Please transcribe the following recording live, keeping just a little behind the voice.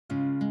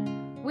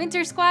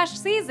Winter squash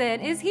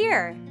season is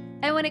here!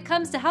 And when it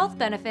comes to health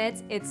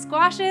benefits, it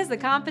squashes the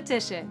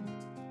competition.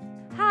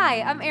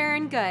 Hi, I'm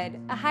Erin Good,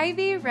 a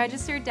Hy-Vee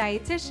registered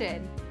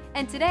dietitian.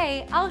 And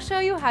today, I'll show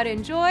you how to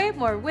enjoy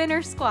more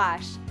winter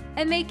squash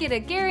and make it a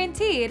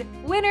guaranteed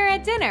winner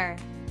at dinner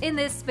in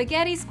this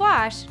spaghetti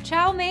squash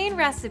chow mein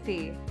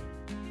recipe.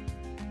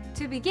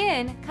 To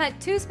begin, cut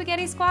 2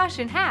 spaghetti squash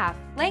in half,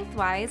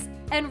 lengthwise,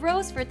 and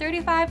roast for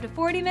 35 to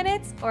 40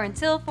 minutes or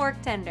until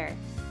fork tender.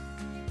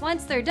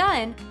 Once they're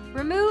done,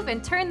 remove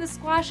and turn the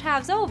squash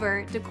halves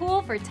over to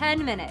cool for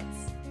 10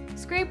 minutes.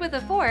 Scrape with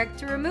a fork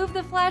to remove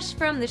the flesh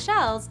from the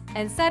shells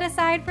and set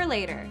aside for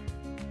later.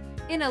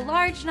 In a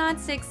large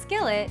non-stick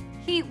skillet,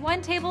 heat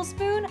 1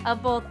 tablespoon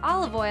of both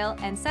olive oil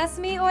and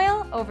sesame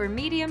oil over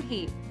medium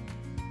heat.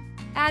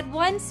 Add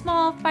 1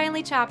 small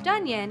finely chopped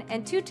onion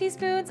and 2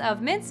 teaspoons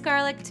of minced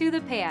garlic to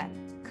the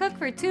pan. Cook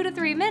for 2 to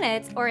 3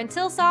 minutes or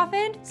until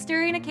softened,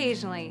 stirring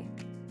occasionally.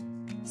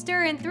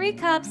 Stir in 3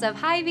 cups of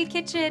Hy-Vee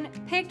Kitchen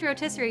picked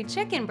rotisserie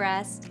chicken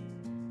breast,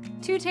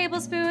 2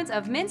 tablespoons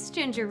of minced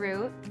ginger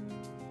root,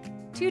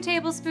 2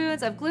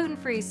 tablespoons of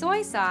gluten-free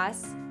soy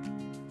sauce,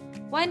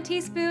 1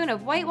 teaspoon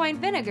of white wine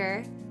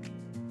vinegar,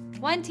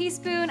 1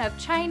 teaspoon of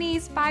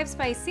Chinese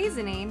 5-spice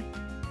seasoning,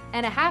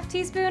 and a half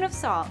teaspoon of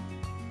salt.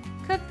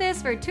 Cook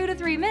this for 2 to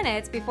 3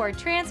 minutes before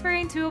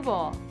transferring to a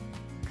bowl.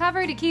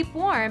 Cover to keep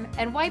warm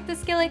and wipe the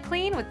skillet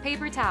clean with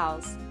paper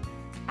towels.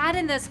 Add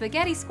in the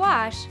spaghetti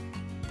squash,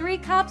 3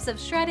 cups of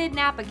shredded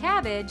Napa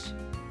cabbage,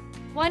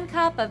 1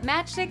 cup of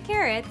matchstick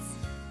carrots,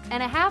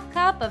 and a half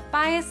cup of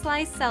bias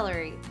sliced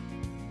celery.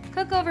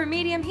 Cook over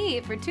medium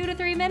heat for 2 to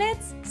 3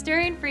 minutes,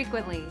 stirring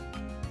frequently.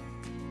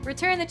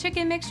 Return the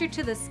chicken mixture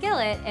to the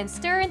skillet and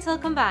stir until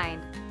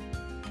combined.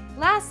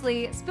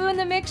 Lastly, spoon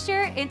the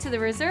mixture into the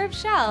reserved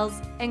shells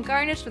and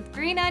garnish with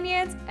green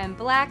onions and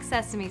black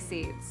sesame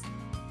seeds.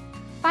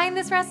 Find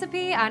this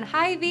recipe on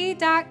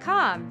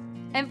Hy-Vee.com.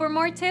 And for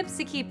more tips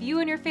to keep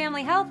you and your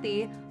family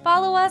healthy,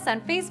 follow us on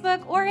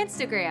Facebook or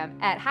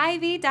Instagram at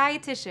Hy-Vee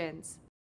Dietitians.